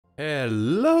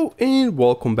Hello and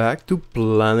welcome back to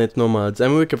Planet Nomads.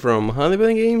 I'm Wiki from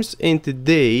Honeybean Games, and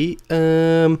today,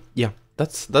 yeah,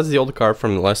 that's the old car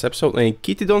from the last episode. And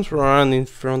Kitty, don't run in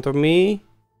front of me,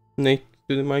 next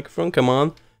to the microphone, come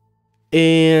on.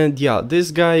 And yeah,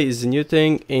 this guy is a new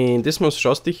thing, and this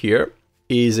monstrosity here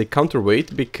is a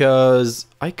counterweight because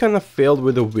I kind of failed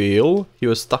with the wheel. He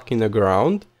was stuck in the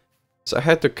ground, so I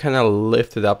had to kind of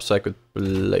lift it up so I could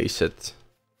place it.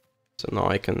 So now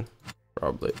I can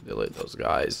probably delete those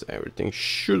guys. Everything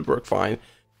should work fine.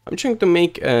 I'm trying to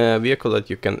make a vehicle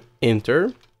that you can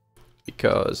enter,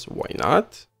 because why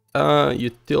not?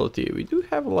 Utility. We do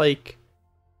have like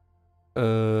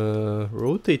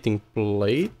rotating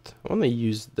plate. I want to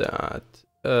use that.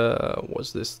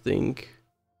 What's this thing?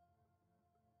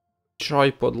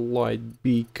 Tripod light,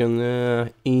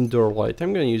 beacon, indoor light.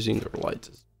 I'm gonna use indoor light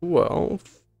as well.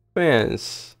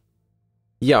 Fence.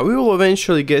 Yeah, we will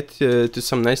eventually get to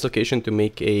some nice location to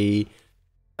make a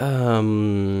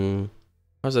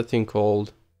how's that thing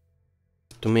called?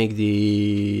 To make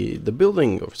the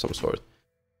building of some sort.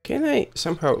 Can I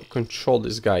somehow control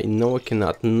this guy? No, I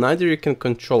cannot. Neither you can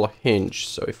control a hinge.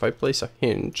 So if I place a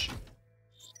hinge,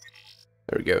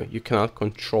 there we go. You cannot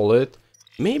control it.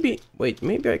 Maybe wait.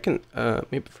 Maybe I can.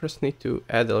 Maybe first need to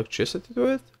add electricity to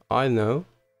it. I know.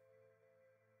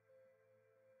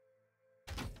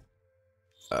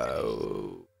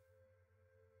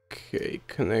 Okay,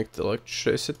 connect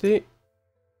electricity.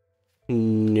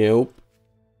 Nope.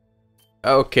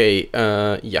 Okay,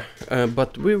 yeah,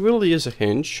 but we will use a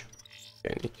hinge.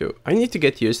 Okay, I need to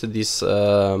get used to this. You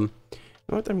know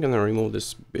what? I'm gonna remove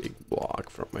this big block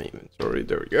from my inventory.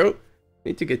 There we go.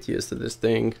 Need to get used to this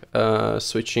thing.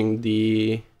 Switching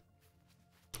the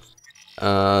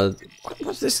what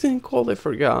was this thing called? I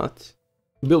forgot.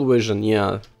 Build vision.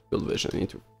 Yeah, build vision. I need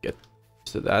to get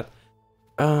to that.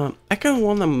 I kind of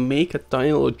want to make a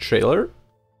tiny little trailer,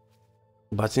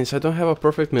 but since I don't have a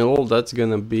perfect middle, that's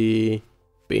gonna be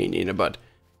pain in the butt,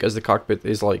 because the cockpit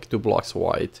is like 2 blocks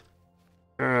wide.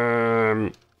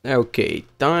 Okay,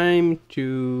 time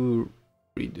to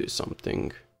redo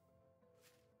something.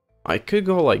 I could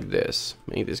go like this,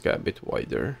 make this guy a bit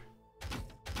wider.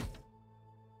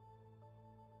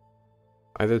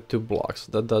 Either 2 blocks,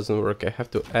 that doesn't work. I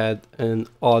have to add an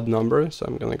odd number, so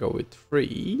I'm gonna go with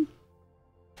 3.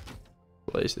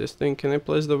 Place this thing. Can I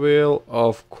place the wheel?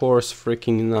 Of course,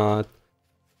 freaking not.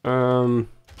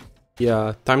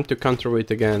 Yeah, time to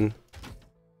counterweight again.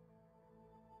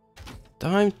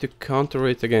 Time to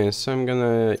counterweight again. So I'm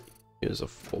gonna use a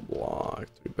full block,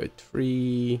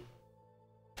 3x3.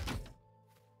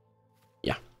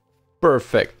 Yeah,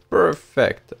 perfect,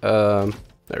 perfect. There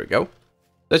we go.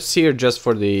 Let's here just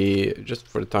for the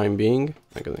time being.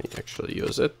 I'm gonna actually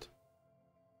use it.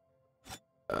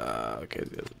 Okay,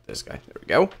 this guy. There we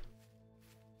go.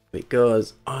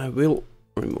 Because I will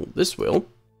remove this wheel.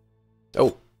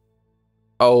 Oh,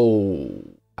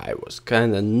 I was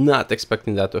kind of not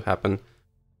expecting that to happen.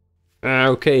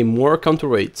 Okay, more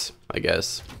counterweights, I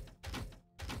guess.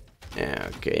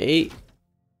 Okay.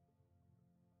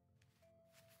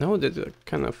 No, did it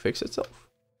kind of fix itself?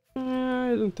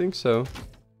 I don't think so.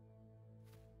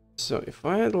 So if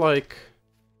I had like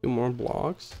 2 more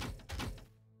blocks,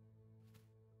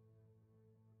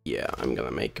 yeah, I'm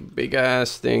gonna make a big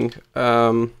ass thing.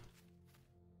 Okay,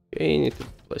 need to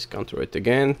place counterweight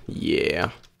again.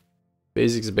 Yeah,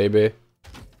 basics, baby.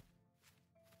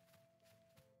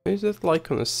 Is that like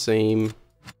on the same?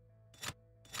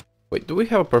 Wait, do we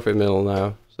have a perfect middle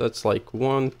now? So that's like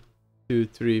 1, 2,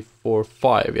 3, 4,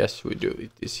 5. Yes, we do.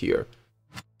 It is here.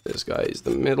 This guy is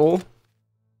the middle.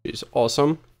 He's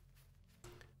awesome.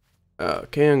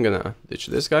 Okay, I'm gonna ditch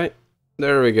this guy.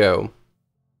 There we go.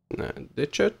 Now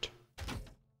ditch it.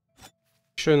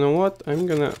 Actually, you know what? I'm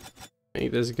gonna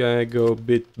make this guy go a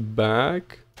bit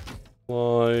back,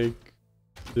 like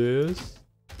this.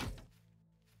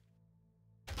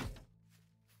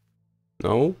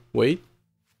 No, wait.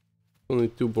 Only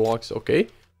 2 blocks. Okay.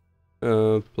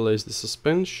 Place the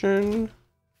suspension.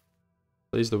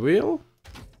 Place the wheel.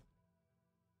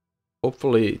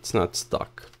 Hopefully, it's not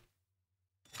stuck.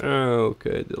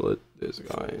 Okay, delete this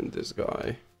guy and this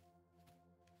guy.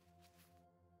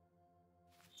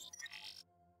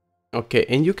 Okay,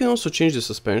 and you can also change the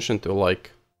suspension to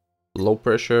like low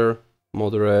pressure,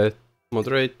 moderate,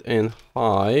 and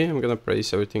high. I'm gonna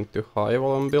place everything to high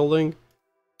while I'm building.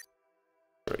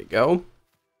 There we go.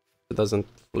 It doesn't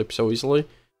flip so easily.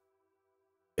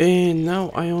 And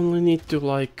now I only need to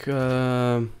like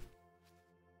move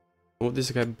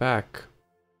this guy back.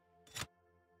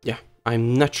 Yeah,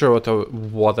 I'm not sure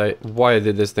why I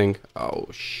did this thing. Oh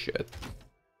shit.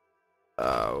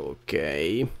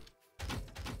 Okay.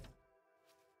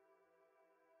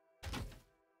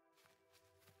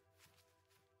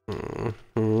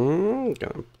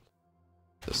 gonna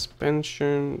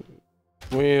suspension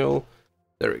wheel.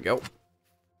 There we go.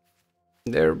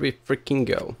 There we freaking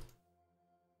go.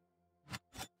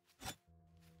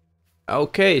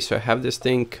 Okay, so I have this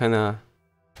thing kind of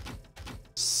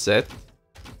set.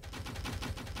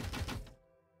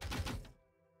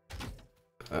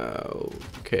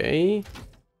 Okay.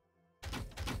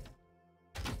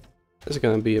 This is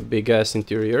gonna be a big ass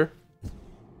interior.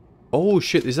 Oh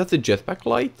shit, is that the jetpack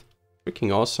light?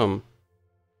 Freaking awesome.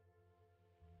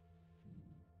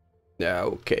 Yeah,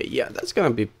 okay, yeah, that's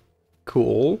gonna be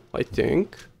cool, I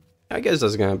think. I guess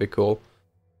that's gonna be cool.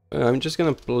 I'm just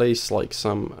gonna place like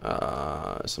some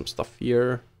stuff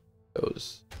here.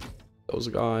 Those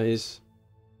guys.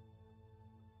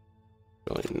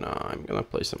 Really, nah, I'm gonna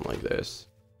place them like this.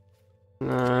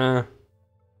 Nah.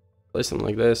 Place them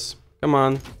like this. Come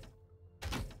on.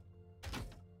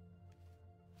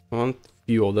 I want a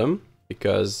few of them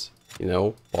because, you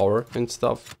know, power and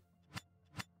stuff.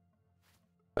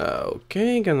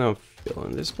 Okay, gonna fill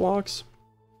in these blocks.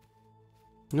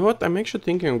 You know what? I'm actually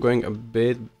thinking of going a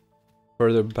bit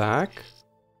further back.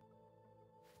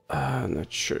 I'm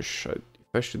not sure if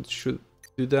I should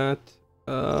do that.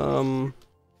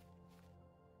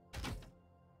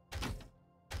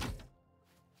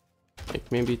 Like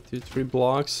maybe 2-3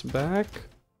 blocks back.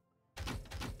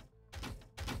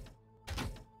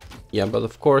 Yeah, but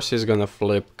of course he's gonna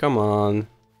flip. Come on.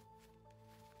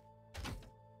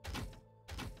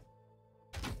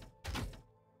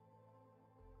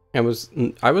 I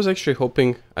was actually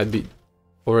hoping I'd be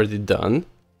already done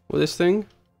with this thing.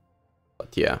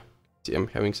 But yeah, see, I'm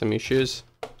having some issues.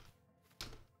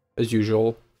 As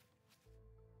usual.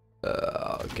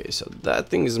 Okay, so that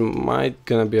thing might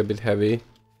gonna be a bit heavy.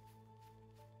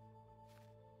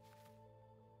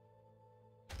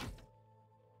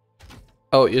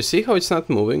 Oh, you see how it's not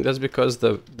moving? That's because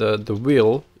the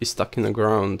wheel is stuck in the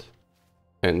ground.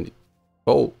 And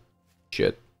oh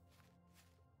shit.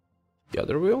 The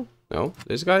other wheel? No,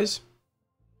 this guy's?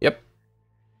 Yep.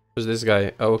 Who's this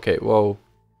guy? Oh, okay, whoa.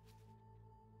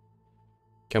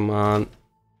 Come on.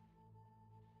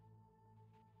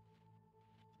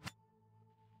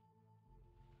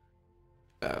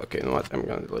 Okay, you know what? I'm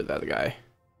gonna delete that guy.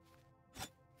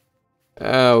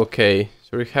 Okay,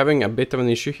 so we're having a bit of an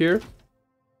issue here.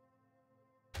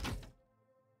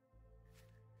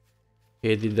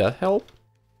 Okay, did that help?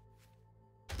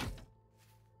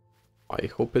 I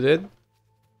hope it did.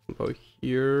 About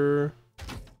here.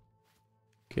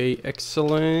 Okay,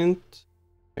 excellent.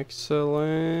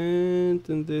 Excellent.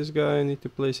 And this guy, I need to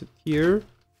place it here.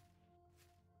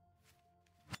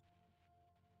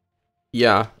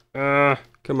 Yeah.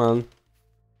 Come on.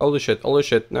 Holy shit, holy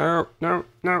shit. No, no,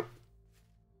 no.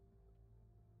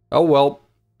 Oh well,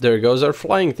 there goes our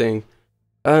flying thing.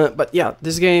 But yeah,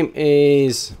 this game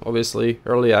is obviously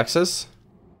early access.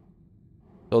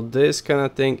 So this kind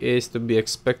of thing is to be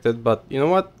expected, but you know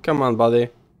what? Come on, buddy.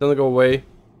 Don't go away.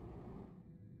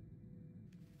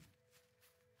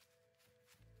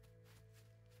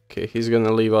 Okay, he's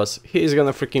gonna leave us. He's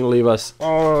gonna freaking leave us.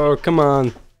 Oh, come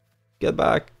on. Get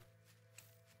back.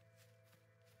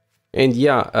 And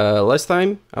yeah, last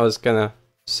time I was kinda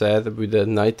sad with the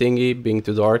night thingy being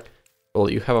too dark.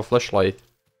 Well, you have a flashlight.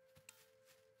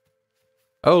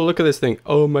 Oh, look at this thing.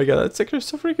 Oh my god, that's actually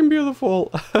so freaking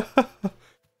beautiful.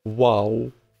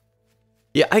 Wow.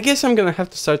 Yeah, I guess I'm gonna have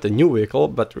to start a new vehicle,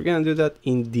 but we're gonna do that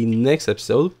in the next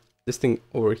episode. This thing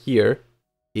over here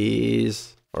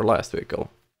is our last vehicle.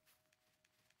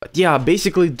 But yeah,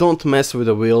 basically don't mess with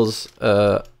the wheels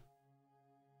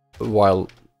while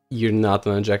you're not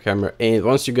on a jackhammer. And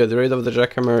once you get rid of the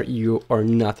jackhammer, you are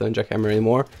not on a jackhammer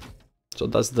anymore. So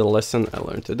that's the lesson I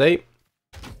learned today.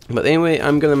 But anyway,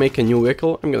 I'm gonna make a new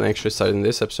vehicle. I'm gonna actually start in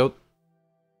this episode.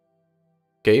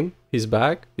 Okay, he's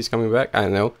back. He's coming back. I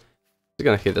don't know. He's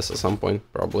gonna hit us at some point,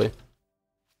 probably.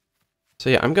 So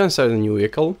yeah, I'm gonna start a new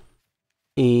vehicle.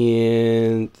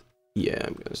 And yeah,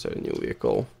 I'm gonna start a new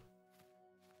vehicle.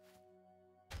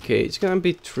 Okay, it's gonna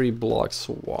be 3 blocks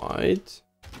wide.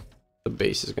 The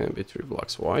base is gonna be 3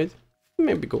 blocks wide.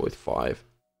 Maybe go with 5.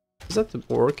 Is that the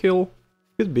overkill?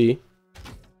 Could be.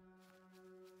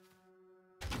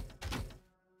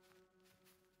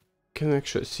 Can I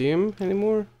actually see him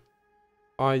anymore?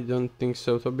 I don't think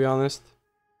so, to be honest.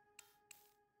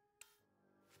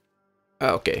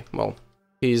 Okay, well,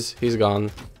 he's gone.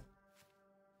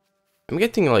 I'm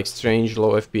getting like strange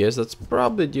low FPS. That's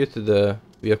probably due to the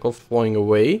vehicle flying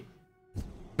away,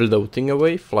 floating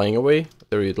away, flying away,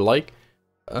 whatever you'd like.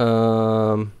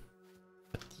 But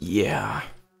yeah.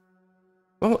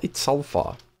 Well, it's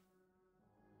alpha.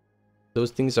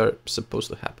 Those things are supposed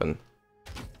to happen.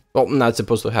 Well, not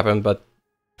supposed to happen, but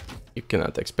you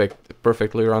cannot expect a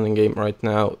perfectly running game right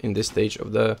now in this stage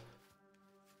of the...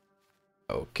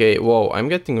 Okay, whoa, I'm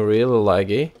getting really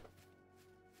laggy.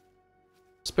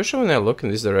 Especially when I look in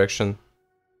this direction.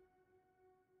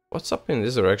 What's up in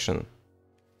this direction?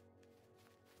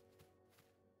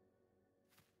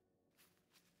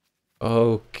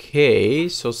 Okay,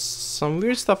 so some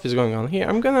weird stuff is going on here.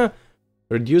 I'm gonna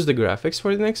reduce the graphics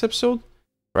for the next episode.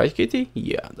 Right, Kitty?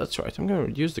 Yeah, that's right. I'm gonna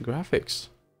reduce the graphics.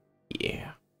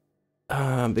 Yeah.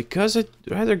 Because I'd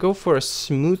rather go for a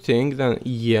smoothing than...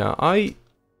 Yeah, I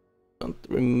don't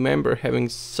remember having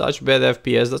such bad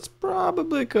FPS. That's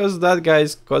probably because that guy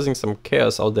is causing some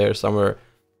chaos out there somewhere.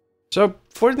 So,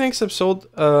 for the next episode,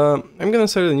 I'm gonna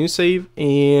start a new save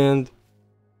and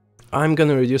I'm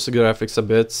gonna reduce the graphics a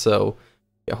bit, so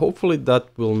yeah, hopefully that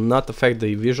will not affect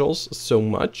the visuals so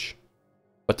much.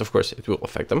 But of course it will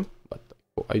affect them, but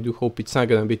I do hope it's not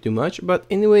gonna be too much. But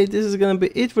anyway, this is gonna be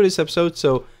it for this episode,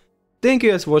 so thank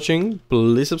you guys for watching,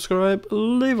 please subscribe,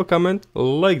 leave a comment,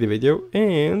 like the video,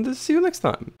 and see you next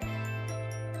time.